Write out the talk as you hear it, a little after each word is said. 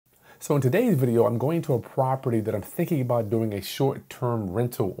So in today's video, I'm going to a property that I'm thinking about doing a short-term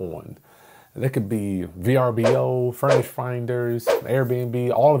rental on. That could be VRBO, furnished finders,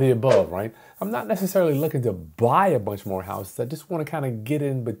 AirBnB, all of the above, right? I'm not necessarily looking to buy a bunch more houses. I just want to kind of get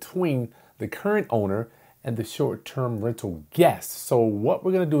in between the current owner and the short-term rental guests. So what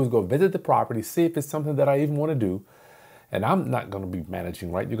we're going to do is go visit the property, see if it's something that I even want to do. And I'm not going to be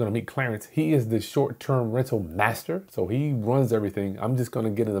managing, right? You're going to meet Clarence. He is the short-term rental master. So he runs everything. I'm just going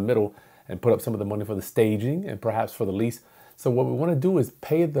to get in the middle and put up some of the money for the staging and perhaps for the lease. So what we want to do is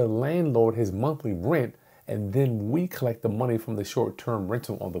pay the landlord his monthly rent, and then we collect the money from the short-term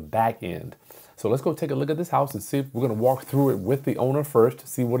rental on the back end. So let's go take a look at this house and see if we're going to walk through it with the owner first to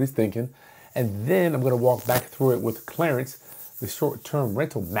see what he's thinking. And then I'm going to walk back through it with Clarence, the short-term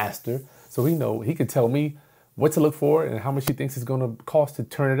rental master. So he can tell me what to look for and how much he thinks it's going to cost to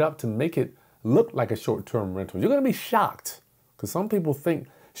turn it up to make it look like a short-term rental. You're going to be shocked because some people think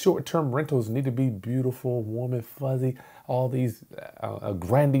short-term rentals need to be beautiful, warm and fuzzy, all these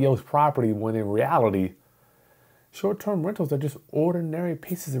grandiose property, when in reality, short-term rentals are just ordinary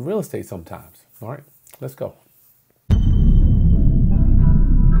pieces of real estate sometimes. All right, let's go.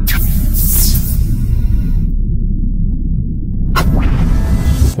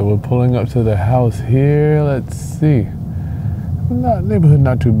 So we're pulling up to the house here. Let's see. Neighborhood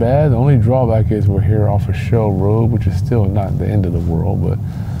not too bad. The only drawback is we're here off of Shell Road, which is still not the end of the world, but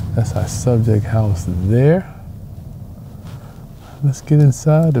that's our subject house there. Let's get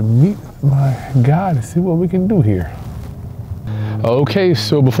inside to meet my guy to see what we can do here. Okay,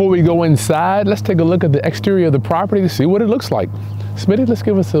 so before we go inside, let's take a look at the exterior of the property to see what it looks like. Smitty, let's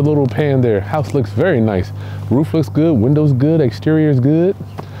give us a little pan there. House looks very nice. Roof looks good, windows good, exterior is good.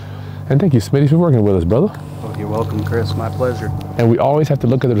 And thank you, Smitty, for working with us, brother. Oh, you're welcome, Chris. My pleasure. And we always have to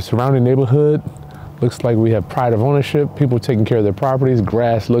look at the surrounding neighborhood. Looks like we have pride of ownership, people taking care of their properties.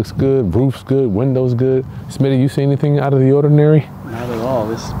 Grass looks good, roof's good, windows good. Smitty, you see anything out of the ordinary? Not at all.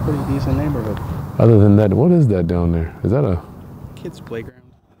 This is a pretty decent neighborhood. Other than that, what is that down there? Is that a Kids' playground?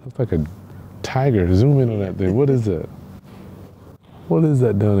 Looks like a tiger. Zoom in on that thing. What is that? What is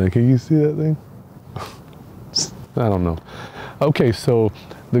that down there? Can you see that thing? I don't know. Okay, so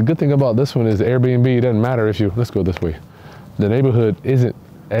the good thing about this one is Airbnb. It doesn't matter if you, let's go this way. The neighborhood isn't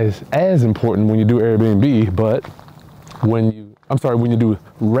as important when you do Airbnb, but when you do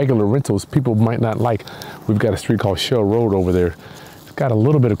regular rentals, people might not like. We've got a street called Shell Road over there. It's got a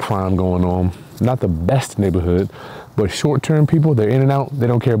little bit of crime going on. Not the best neighborhood, but short-term people, they're in and out. They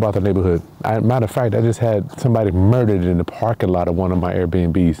don't care about the neighborhood. Matter of fact, I just had somebody murdered in the parking lot of one of my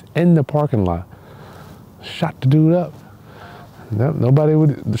Airbnbs. In the parking lot. Shot the dude up. Nobody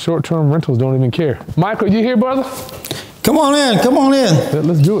would, the short-term rentals don't even care. Michael, you here, brother? Come on in, come on in.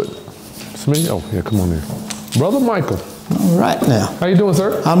 Let's do it. Smitty, oh yeah, come on in. Brother Michael. All right now. How you doing,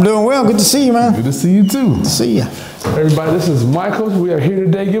 sir? I'm doing well, good to see you, man. Good to see you too. Good to see you. Everybody, this is Michael. We are here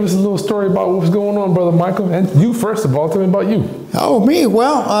today. Give us a little story about what's going on, Brother Michael. And you, first of all, tell me about you. Oh, me?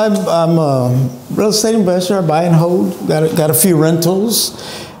 Well, I'm a real estate investor. I buy and hold. Got a few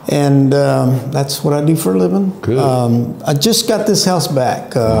rentals. And that's what I do for a living. Good. I just got this house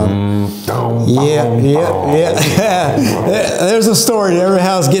back. Yeah. There's a story to every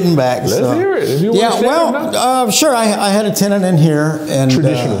house getting back. Let's hear it. If you want to share well, sure. I had a tenant in here, and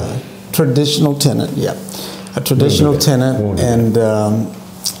traditional tenant. Yeah, a traditional tenant, and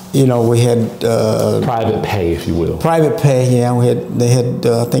you know, we had private pay, if you will. Private pay. Yeah, they had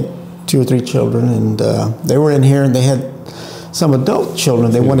I think 2 or 3 children, and they were in here, and they had some adult children.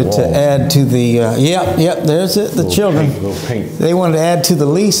 They wanted to add to the, there's it, the children. They wanted to add to the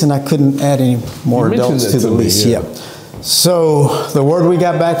lease, and I couldn't add any more adults to the lease. Yeah. So the word we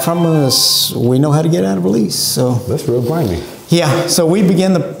got back from them is, we know how to get out of a lease. So that's real grimy. Yeah. So we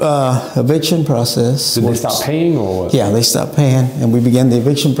began the eviction process. Did they stop paying or what? Yeah, they stopped paying, and we began the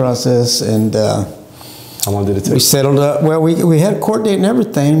eviction process, and how long did it take? We settled up. Well, we had a court date and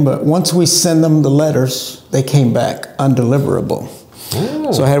everything, but once we send them the letters, they came back undeliverable.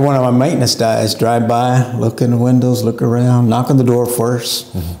 Oh. So I had one of my maintenance guys drive by, look in the windows, look around, knock on the door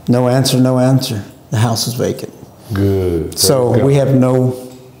first. Mm-hmm. No answer, no answer. The house is vacant. Good. So we have no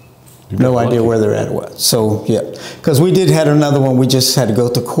idea where they're at or what. So yeah, because we did have another one. We just had to go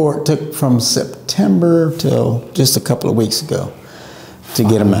to court. Took from September till just a couple of weeks ago to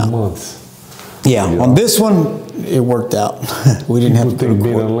get them out. Months. Yeah, on this one, it worked out. We didn't have to go to court.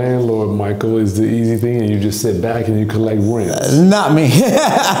 Being a landlord, Michael, is the easy thing, and you just sit back and you collect rent. Not me.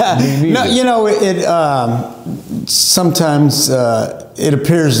 No, you know, sometimes it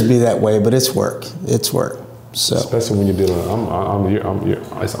appears to be that way, but it's work. It's work. So especially when you're dealing,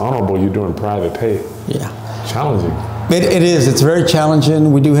 it's honorable you're doing private pay. Yeah. Challenging. It is. It's very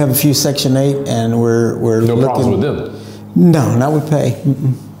challenging. We do have a few Section 8, and we're No looking. problems with them. No, not with pay.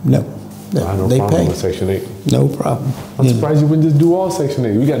 No. I have no They problem pay. with Section 8. No problem. I'm surprised you wouldn't just do all Section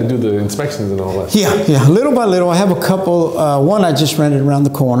 8. We got to do the inspections and all that. Yeah. Little by little, I have a couple. One I just rented around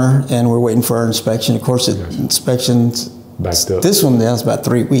the corner, and we're waiting for our inspection. Of course, inspections. Backed up. This one that's about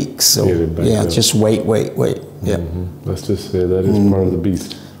 3 weeks. So Yeah, just wait. Yeah. Let's just say that is part of the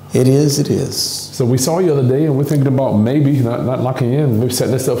beast. It is. So we saw you the other day, and we're thinking about maybe not locking in, maybe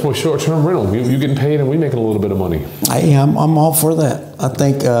setting this up for a short-term rental. You getting paid, and we making a little bit of money. I'm all for that. I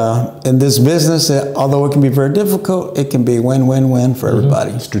think in this business, although it can be very difficult, it can be win-win-win for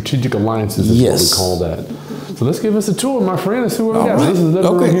everybody. Strategic alliances is what we call that. So let's give us a tour, my friend, and see what we got. This is the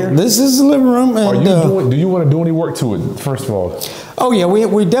living room here. This is the living room. And, do you want to do any work to it, first of all? Oh yeah,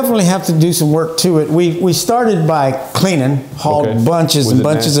 we definitely have to do some work to it. We started by cleaning, hauled bunches and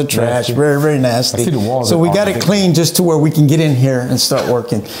bunches of trash, very, very nasty. I see the walls. So we got it clean just to where we can get in here and start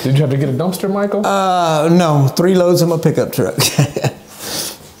working. Did you have to get a dumpster, Michael? No, 3 loads in my pickup truck.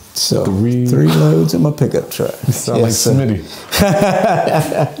 So 3 loads in my pickup truck. You sound like Smitty.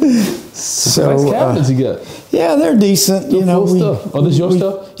 So nice cabinets you got. Yeah, they're decent. Full stuff. Oh, this is your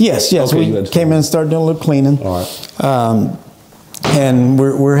stuff? Yes. Okay, we came in and started doing a little cleaning. All right. And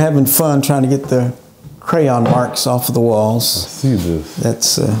we're having fun trying to get the crayon marks off of the walls. I see this.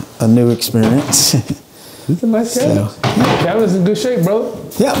 That's a new experience. These are nice cabinets. Cabinets in good shape, brother.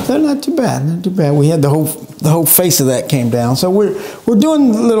 Yeah, they're not too bad. Not too bad. We had the whole face of that came down. So we're doing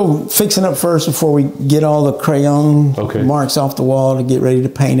a little fixing up first before we get all the crayon marks off the wall to get ready to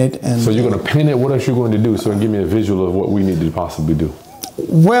paint it. And so you're going to paint it. What else you're going to do? So give me a visual of what we need to possibly do.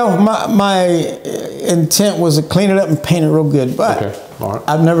 Well, my intent was to clean it up and paint it real good, but all right.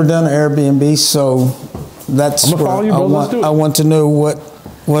 I've never done an Airbnb, so that's I'm gonna follow you, brother. Let's do it. I want to know what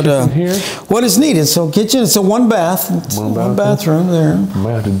is needed. So kitchen, it's a one bathroom there.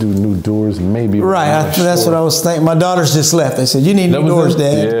 Might have to do new doors, maybe. Right, that's what I was thinking. My daughters just left. They said, "You need new doors,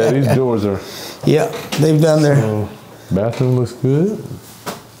 Dad." Yeah, these doors are. Yeah, they've done their. Bathroom looks good.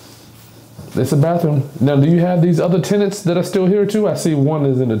 It's a bathroom. Now, do you have these other tenants that are still here too? I see one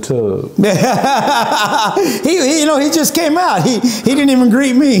is in a tub. he just came out. He didn't even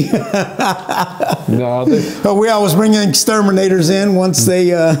greet me. No, but we always bring the exterminators in once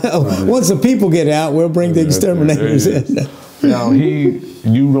they once the people get out. We'll bring the exterminators in. Now you're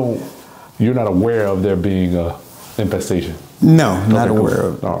not aware of there being a infestation. No, not aware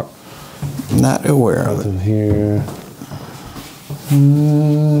of it. All right. Not aware of it. Here.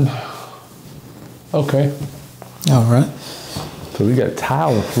 Okay. All right. So we got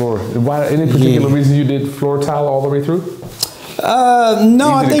tile and floor. Why? Any particular reason you did floor tile all the way through?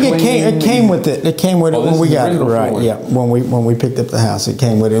 No, I think it came with it. It came with it when we got it. Right. Floor. Yeah. When we picked up the house, it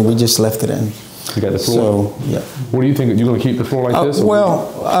came with it. We just left it in. You got the floor. So yeah. What do you think? You're going to keep the floor like this?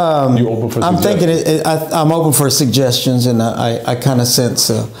 Well, you open for I'm thinking I'm open for suggestions, and I kind of sense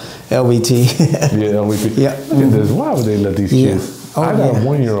LVT. Yeah, LVT. Yeah. Look at this. Why would they let these kids? Oh, I got a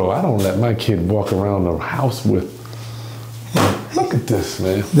 1-year-old. I don't let my kid walk around the house with. Look at this,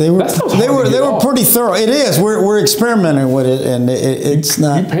 man. They were pretty thorough. It is. We're experimenting with it, and it's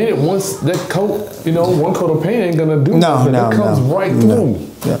not. You paint it once. That coat, one coat of paint ain't gonna do nothing. It comes right through.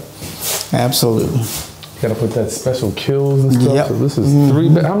 Yeah, absolutely. Got to put that special kills and stuff. Yep. So this is 3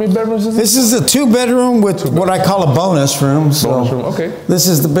 how many bedrooms is this? This is a 2-bedroom with what I call a bonus room. So bonus room. Okay. This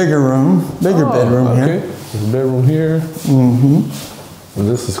is the bigger room, bedroom here. Okay. There's a bedroom here. Mm-hmm. And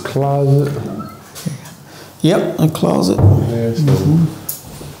this is closet. Yep, a closet. Yeah,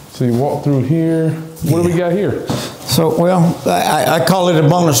 so you walk through here. What do we got here? So, well, I call it a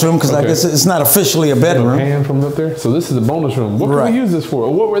bonus room because I guess it's not officially a bedroom. Pan from up there. So this is a bonus room. What can we use this for?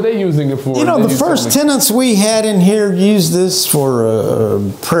 Or what were they using it for? The first tenants we had in here used this for a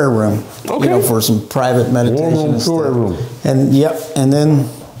prayer room. Okay. For some private meditation. Warm room, prayer room.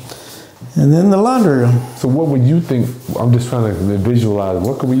 And then the laundry room. So what would you think? I'm just trying to visualize.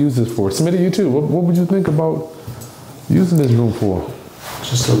 What could we use this for? Smitty, you too. What would you think about using this room for?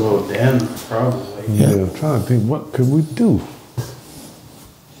 Just a little den, probably. Yeah, I'm trying to think. What could we do?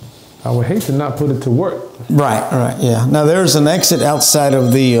 I would hate to not put it to work. Right, yeah. Now there's an exit outside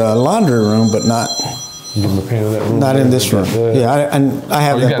of the laundry room, but not. You give them a pan of that room. Not in this room. Yeah, I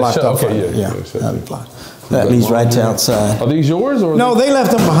have that blocked off. Okay, yeah. That leads right to outside. Are these yours or? No, they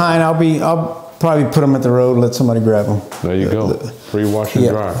left them behind. I'll probably put them at the road. Let somebody grab them. There you go. Free wash and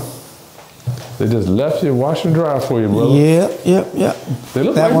dry. They just left you wash and dry for you, brother. Yep. They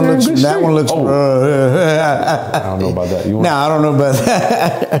look like they're in good shape. That one looks. I don't know about that. No, I don't know about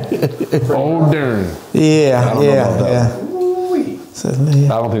that. Oh darn. Yeah. I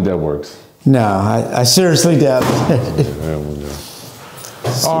don't think that works. No, I seriously doubt it.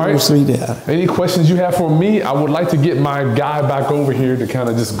 All right. Seriously doubt it. Any questions you have for me? I would like to get my guy back over here to kind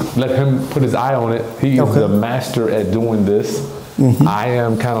of just let him put his eye on it. He is the master at doing this. I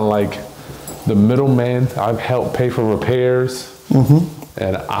am kind of like the middleman. I've helped pay for repairs.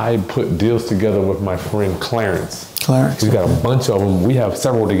 And I put deals together with my friend Clarence. He's got a bunch of them. We have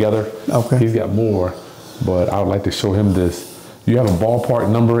several together. He's got more, but I would like to show him this. You have a ballpark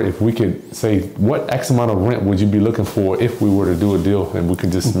number? If we could say, what X amount of rent would you be looking for if we were to do a deal and we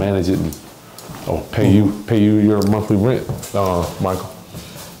could just manage it and pay you your monthly rent, Michael?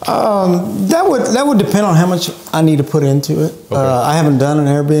 That would depend on how much I need to put into it. I haven't done an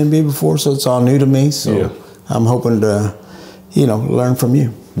Airbnb before, so it's all new to me. So I'm hoping to, learn from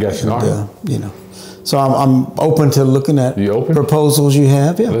you. Gotcha. So I'm open to looking at proposals you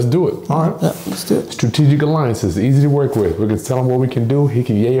have. Yeah. Let's do it. All right. Yeah, let's do it. Strategic alliances, easy to work with. We can tell him what we can do. He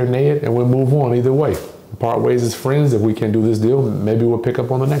can yay or nay it, and we'll move on either way. Part ways as friends. If we can do this deal, maybe we'll pick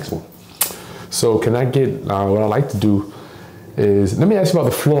up on the next one. So can I get, what I like to do is, let me ask you about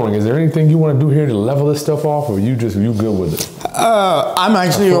the flooring. Is there anything you want to do here to level this stuff off, or you good with it? I'm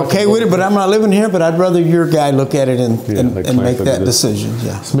actually okay with it, but I'm not living here, but I'd rather your guy look at it and make that decision.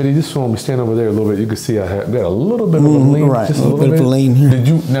 Yeah. Smitty, just so me stand over there a little bit. You can see I got a little bit of a lean. Right, just a little bit of a lean here.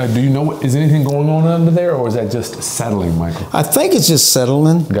 Do you know, is anything going on under there, or is that just settling, Michael? I think it's just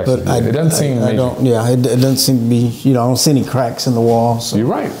settling. Gotcha. But it doesn't seem major. It doesn't seem to be, I don't see any cracks in the wall. So you're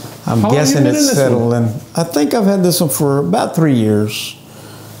right. I'm guessing it's settling. I think I've had this one for about 3 years.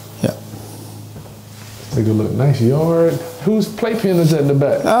 Yeah. Take a look. Nice yard. Whose playpen is that in the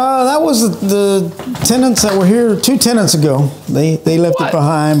back? That was the tenants that were here 2 tenants ago. They left it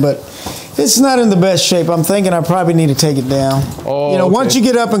behind, but it's not in the best shape. I'm thinking I probably need to take it down. Once you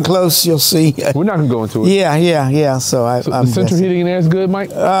get up and close, you'll see. We're not gonna go into it. Yeah. So the central heating in there is good, Mike?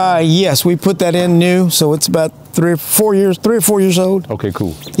 Yes, we put that in new, so it's about 3 or 4 years old. Okay,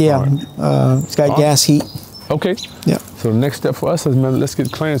 cool. Yeah, it's got gas heat. Okay. Yeah. So the next step for us is, let's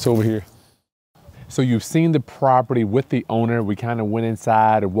get Clarence over here. So you've seen the property with the owner. We kind of went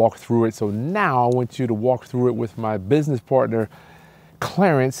inside and walked through it. So now I want you to walk through it with my business partner,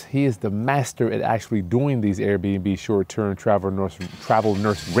 Clarence. He is the master at actually doing these Airbnb short-term travel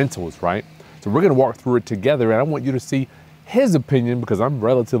nurse rentals, right? So we're gonna walk through it together, and I want you to see his opinion because I'm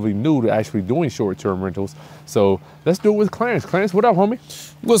relatively new to actually doing short-term rentals. So let's do it with Clarence. Clarence, what up, homie?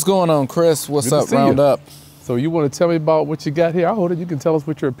 What's going on, Chris? What's up, Roundup? So you want to tell me about what you got here? I'll hold it. You can tell us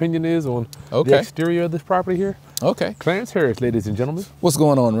what your opinion is on the exterior of this property here. Okay. Clarence Harris, ladies and gentlemen. What's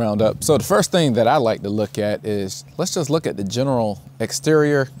going on, Roundup? So the first thing that I like to look at is, let's just look at the general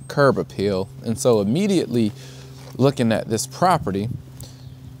exterior curb appeal. And so immediately looking at this property,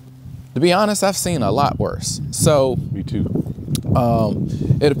 to be honest, I've seen a lot worse. So me too.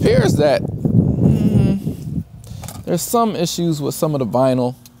 It appears that there's some issues with some of the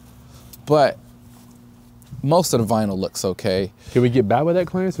vinyl, but most of the vinyl looks okay. Can we get by with that,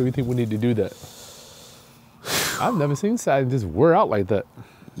 Clarence, or do you think we need to do that? I've never seen siding just wear out like that.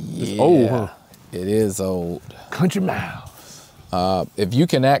 It's old, huh? It is old. Country miles. If you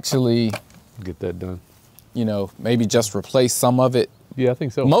can actually get that done, maybe just replace some of it. Yeah, I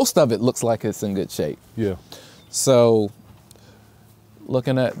think so. Most of it looks like it's in good shape. Yeah. So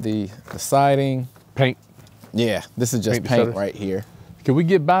looking at the siding. Paint. Yeah, this is just paint right here. Can we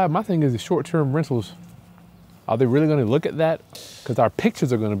get by? My thing is the short-term rentals. Are they really going to look at that? Because our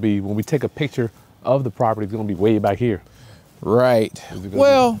pictures are going to be, when we take a picture of the property, it's going to be way back here. Right.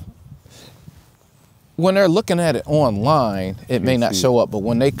 Well, when they're looking at it online, it may not show up, but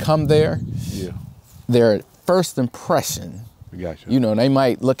when they come there, their first impression, gotcha. They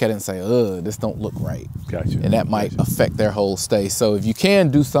might look at it and say, this don't look right. Gotcha. And that might affect their whole stay. So if you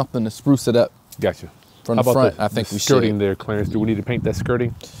can do something to spruce it up. Gotcha. From the front, I think we should. Skirting there, Clarence. Do we need to paint that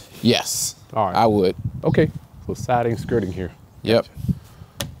skirting? Yes. All right. I would. Okay. So siding, skirting here. Yep.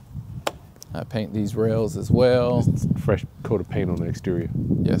 Gotcha. I paint these rails as well. Just fresh coat of paint on the exterior.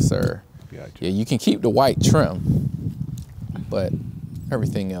 Yes, sir. Gotcha. Yeah, you can keep the white trim, but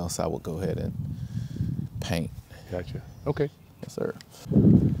everything else I will go ahead and paint. Gotcha. Okay. Yes, sir.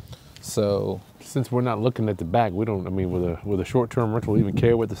 So since we're not looking at the back, we don't. I mean, with a short-term rental, even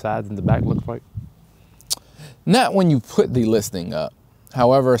care what the sides and the back look like? Not when you put the listing up.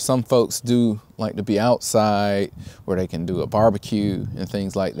 However, some folks do like to be outside where they can do a barbecue and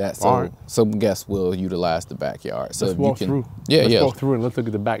things like that. So some guests will utilize the backyard. So let's walk through. Yeah, let's walk through and let's look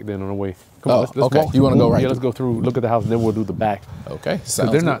at the back then on the way. Come on, let's okay. Walk you want to go right? Yeah, let's go through, look at the house, and then we'll do the back. Okay,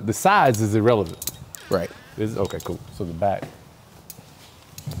 sounds they're not, the sides is irrelevant. Right. Okay, cool. So the back.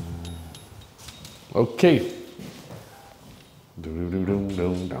 Okay.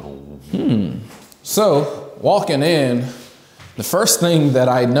 So walking in, the first thing that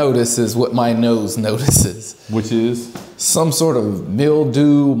I notice is what my nose notices. Which is? Some sort of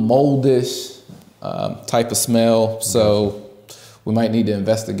mildew, moldish type of smell. So we might need to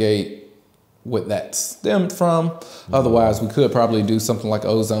investigate what that stemmed from. Otherwise, we could probably do something like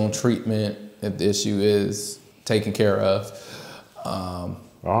ozone treatment if the issue is taken care of. All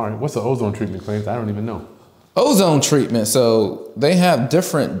right, what's the ozone treatment, Clarence? I don't even know. Ozone treatment, so they have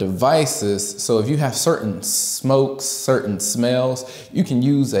different devices. So if you have certain smokes, certain smells, you can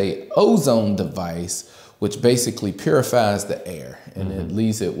use a ozone device, which basically purifies the air and it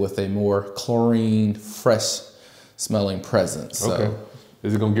leaves it with a more chlorine, fresh smelling presence. Okay. So,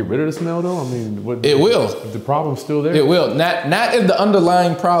 is it gonna get rid of the smell though? I mean, it will. Is the problem still there? It will. Not if the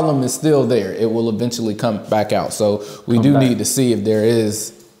underlying problem is still there. It will eventually come back out. So we need to see if there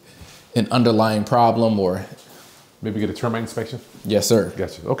is an underlying problem or maybe get a termite inspection? Yes, sir.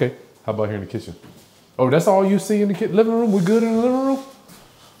 Gotcha. Okay. How about here in the kitchen? Oh, that's all you see in the living room? We good in the living room?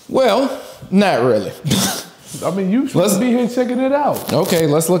 Well, not really. I mean, you should be here checking it out. Okay,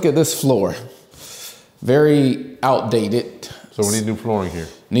 let's look at this floor. Very outdated. So we need new flooring here.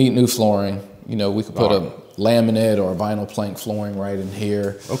 Need new flooring. You know, we could put a laminate or a vinyl plank flooring right in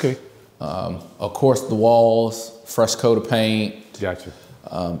here. Okay. Of course, the walls, fresh coat of paint. Gotcha.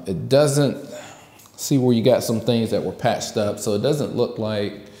 It doesn't, see where you got some things that were patched up, so it doesn't look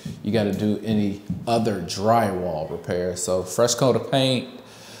like you got to do any other drywall repair. So fresh coat of paint.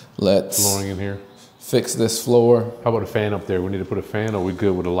 Let's flooring in here. Fix this floor. How about a fan up there? We need to put a fan, or we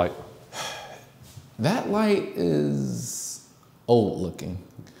good with a light? That light is old looking.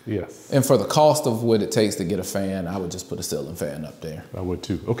 Yes. And for the cost of what it takes to get a fan, I would just put a ceiling fan up there. I would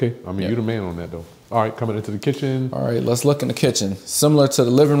too. Okay. I mean, you're the man on that though. All right, coming into the kitchen. All right, let's look in the kitchen. Similar to the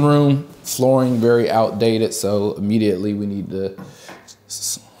living room, flooring very outdated. So immediately we need to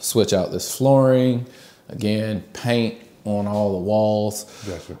switch out this flooring. Again, paint on all the walls.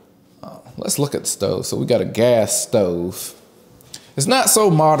 Gotcha. Let's look at the stove. So we got a gas stove. It's not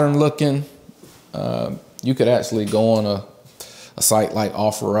so modern looking. You could actually go on a site like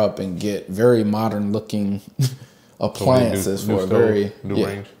OfferUp and get very modern looking appliances for a very new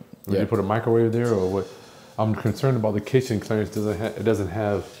range. Would you put a microwave there or what? I'm concerned about the kitchen. Clarence doesn't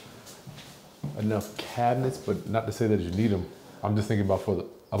have enough cabinets, but not to say that you need them. I'm just thinking about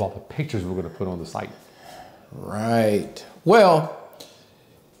the pictures we're going to put on the site. Right. Well,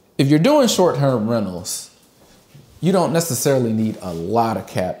 if you're doing short-term rentals, you don't necessarily need a lot of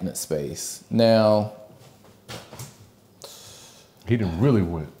cabinet space. Now, he didn't really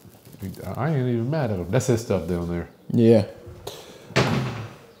went. I ain't even mad at him. That's his stuff down there. Yeah.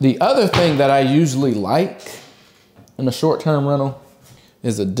 The other thing that I usually like in a short-term rental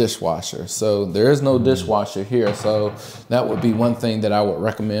is a dishwasher. So there is no dishwasher here. So that would be one thing that I would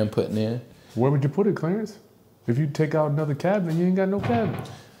recommend putting in. Where would you put it, Clarence? If you take out another cabinet, you ain't got no cabinet.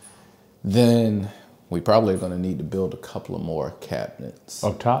 Then we probably are going to need to build a couple of more cabinets.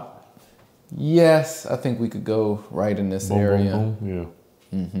 Up top? Yes, I think we could go right in this area. Boom, boom.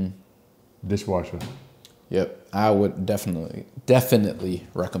 Yeah. Mm-hmm. Dishwasher. Yep, I would definitely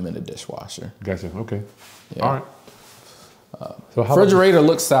recommend a dishwasher. Gotcha. Okay. Yeah. All right. So refrigerator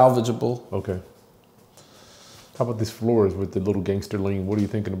looks salvageable. Okay. How about these floors with the little gangster lean? What are you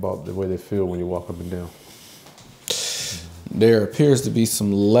thinking about the way they feel when you walk up and down? There appears to be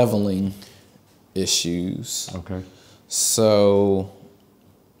some leveling issues. Okay. So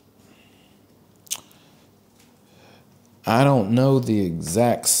I don't know the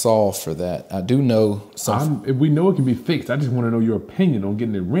exact solve for that. I do know something. We know it can be fixed. I just want to know your opinion on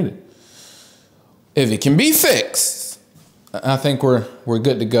getting it rented. If it can be fixed, I think we're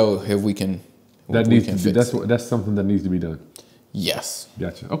good to go. If we can, that's something that needs to be done. Yes.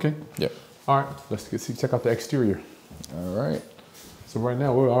 Gotcha. Okay. Yep. All right. Let's check out the exterior. All right. So right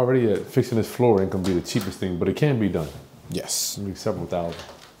now we're already at fixing this floor. Ain't gonna be the cheapest thing, but it can be done. Yes. Maybe several thousand.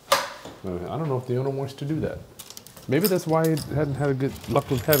 I don't know if the owner wants to do that. Maybe that's why he hadn't had a good luck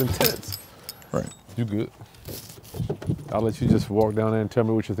with having tenants. Right. You good? I'll let you just walk down there and tell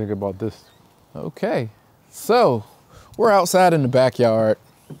me what you think about this. Okay. So we're outside in the backyard.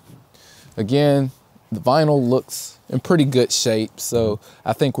 Again, the vinyl looks in pretty good shape. So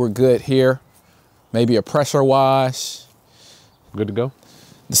I think we're good here. Maybe a pressure wash. Good to go?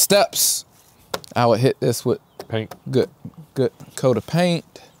 The steps, I would hit this with paint. Good coat of paint.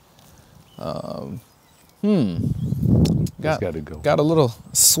 Got to go. Got a little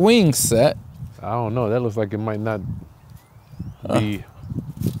swing set. I don't know. That looks like it might not be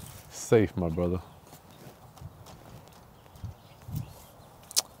safe, my brother.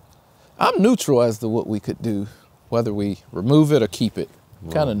 I'm neutral as to what we could do whether we remove it or keep it.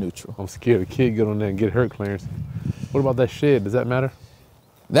 Well, kind of neutral. I'm scared a kid get on there and get hurt, Clarence. What about that shed? Does that matter?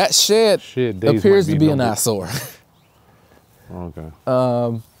 That shed days appears might to be an numbered. eyesore.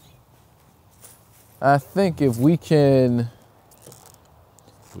 Okay. I think if we can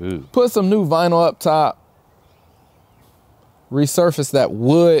Ooh. put some new vinyl up top, resurface that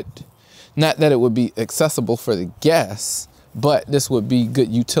wood, not that it would be accessible for the guests, but this would be good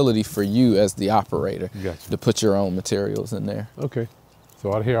utility for you as the operator Gotcha. to put your own materials in there. Okay.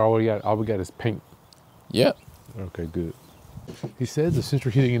 So out here, all we got is paint. Yep. Okay, good. He says the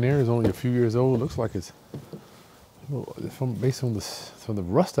central heating in there is only a few years old. Looks like it's, well, based on the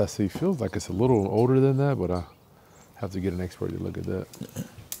rust I see, feels like it's a little older than that, but I have to get an expert to look at that.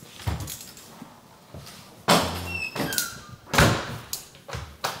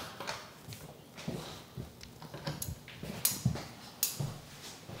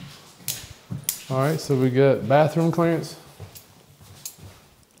 All right, so we got bathroom clearance.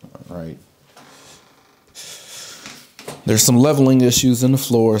 All right. There's some leveling issues in the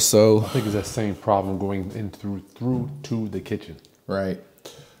floor, so. I think it's that same problem going in through to the kitchen. Right.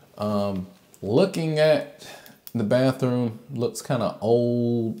 Looking at the bathroom, looks kind of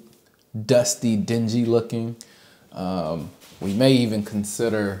old, dusty, dingy looking. We may even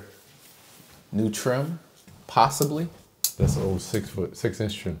consider new trim, possibly. That's the old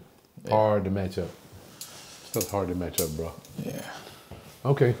 6'6" trim. Yeah. Hard to match up. Stuff's hard to match up, bro. Yeah.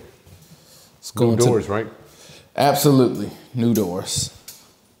 Okay. Let's New go into doors, right? Absolutely, new doors.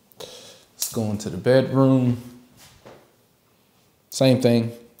 Let's go into the bedroom. Same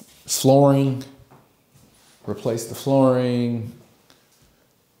thing, flooring. Replace the flooring.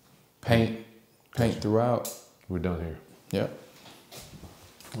 Paint throughout. We're done here. Yep.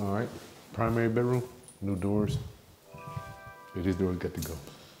 All right. Primary bedroom, new doors. Yeah, these doors got to go.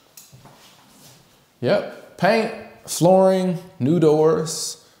 Yep, paint, flooring, new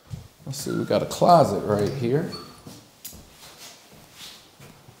doors. Let's see, we got a closet right here.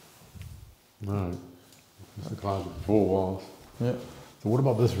 All right. It's a closet, 4 walls. Yep. So what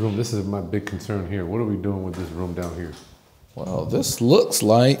about this room? This is my big concern here. What are we doing with this room down here? Well, this looks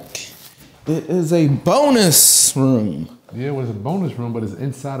like it is a bonus room. Yeah, well, it's a bonus room, but it's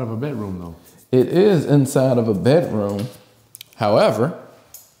inside of a bedroom, though. It is inside of a bedroom. However,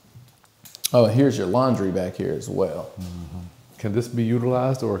 oh, here's your laundry back here as well. Mm-hmm. Can this be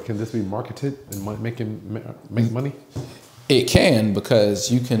utilized, or can this be marketed and make money? It can,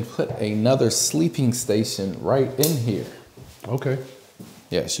 because you can put another sleeping station right in here. Okay.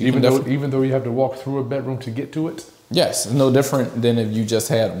 Yes, you Even can though you have to walk through a bedroom to get to it? Yes, it's no different than if you just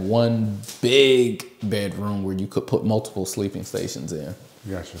had one big bedroom where you could put multiple sleeping stations in.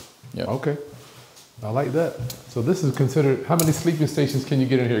 Gotcha. Yep. Okay. I like that. So this is considered, how many sleeping stations can you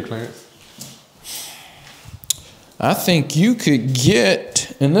get in here, Clarence? I think you could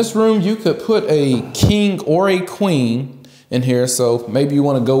get, in this room, you could put a king or a queen in here. So maybe you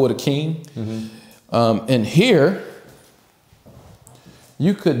want to go with a king. Mm-hmm. In here,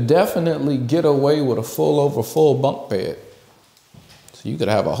 you could definitely get away with a full bunk bed. So you could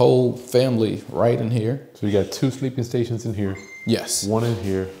have a whole family right in here. So you got 2 sleeping stations in here. Yes. 1 in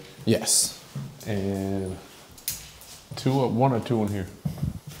here. Yes. And 1 or 2 in here.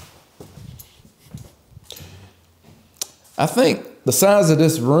 I think the size of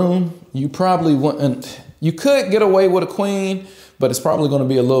this room, you probably wouldn't, you could get away with a queen, but it's probably going to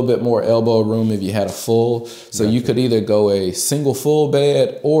be a little bit more elbow room if you had a full. So you could either go a single full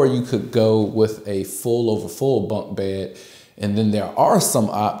bed, or you could go with a full bunk bed. And then there are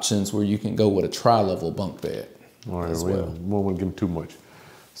some options where you can go with a tri-level bunk bed. All right, as we well. won't want to give them too much.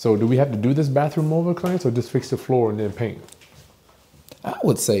 So do we have to do this bathroom over, Clarence, or just fix the floor and then paint? I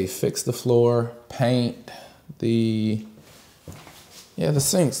would say fix the floor, paint the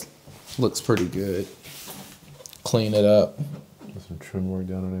sinks looks pretty good. Clean it up. There's some trim work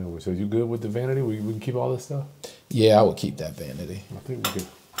down in there. So you good with the vanity? We can keep all this stuff? Yeah, I would keep that vanity. I think we could.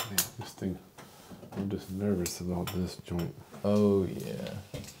 Man, this thing, I'm just nervous about this joint. Oh, yeah.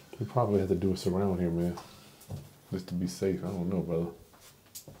 We probably have to do a surround here, man. Just to be safe. I don't know, brother.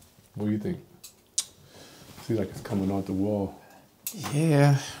 What do you think? Seems like it's coming off the wall.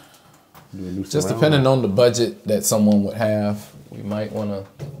 Yeah. Do a new Just surround? depending on the budget that someone would have, we might want to.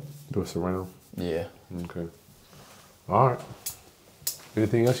 Do a surround. Yeah. Okay. All right.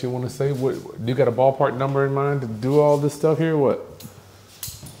 Anything else you want to say? What you got a ballpark number in mind to do all this stuff here? What?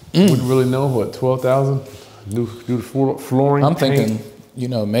 Wouldn't really know. What? 12,000? Do the flooring. I'm paint?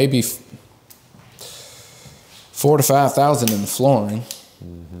 thinking, maybe 4,000 to 5,000 in the flooring.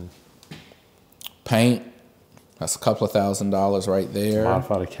 Mm-hmm. Paint. That's a couple of $1,000s right there.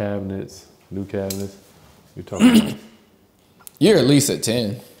 Modify the cabinets. New cabinets. You're talking about? You're at least at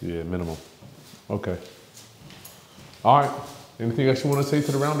 10. Yeah, minimum. Okay. All right. Anything else you want to say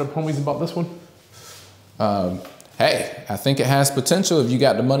to the roundup homies about this one? Hey, I think it has potential. If you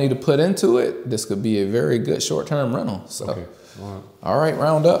got the money to put into it, this could be a very good short-term rental. So, okay. All right,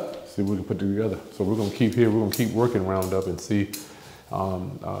 roundup. See what we can put together. So we're gonna keep here. We're gonna keep working roundup and see.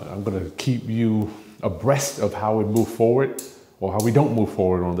 I'm gonna keep you abreast of how we move forward or how we don't move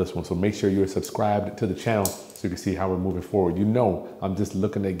forward on this one. So make sure you're subscribed to the channel so you can see how we're moving forward. You know, I'm just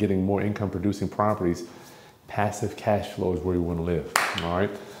looking at getting more income producing properties. Passive cash flow is where we want to live. All right.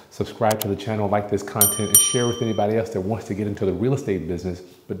 Subscribe to the channel, like this content, and share with anybody else that wants to get into the real estate business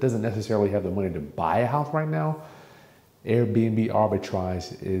but doesn't necessarily have the money to buy a house right now. Airbnb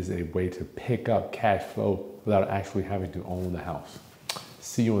arbitrage is a way to pick up cash flow without actually having to own the house.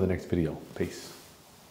 See you in the next video. Peace.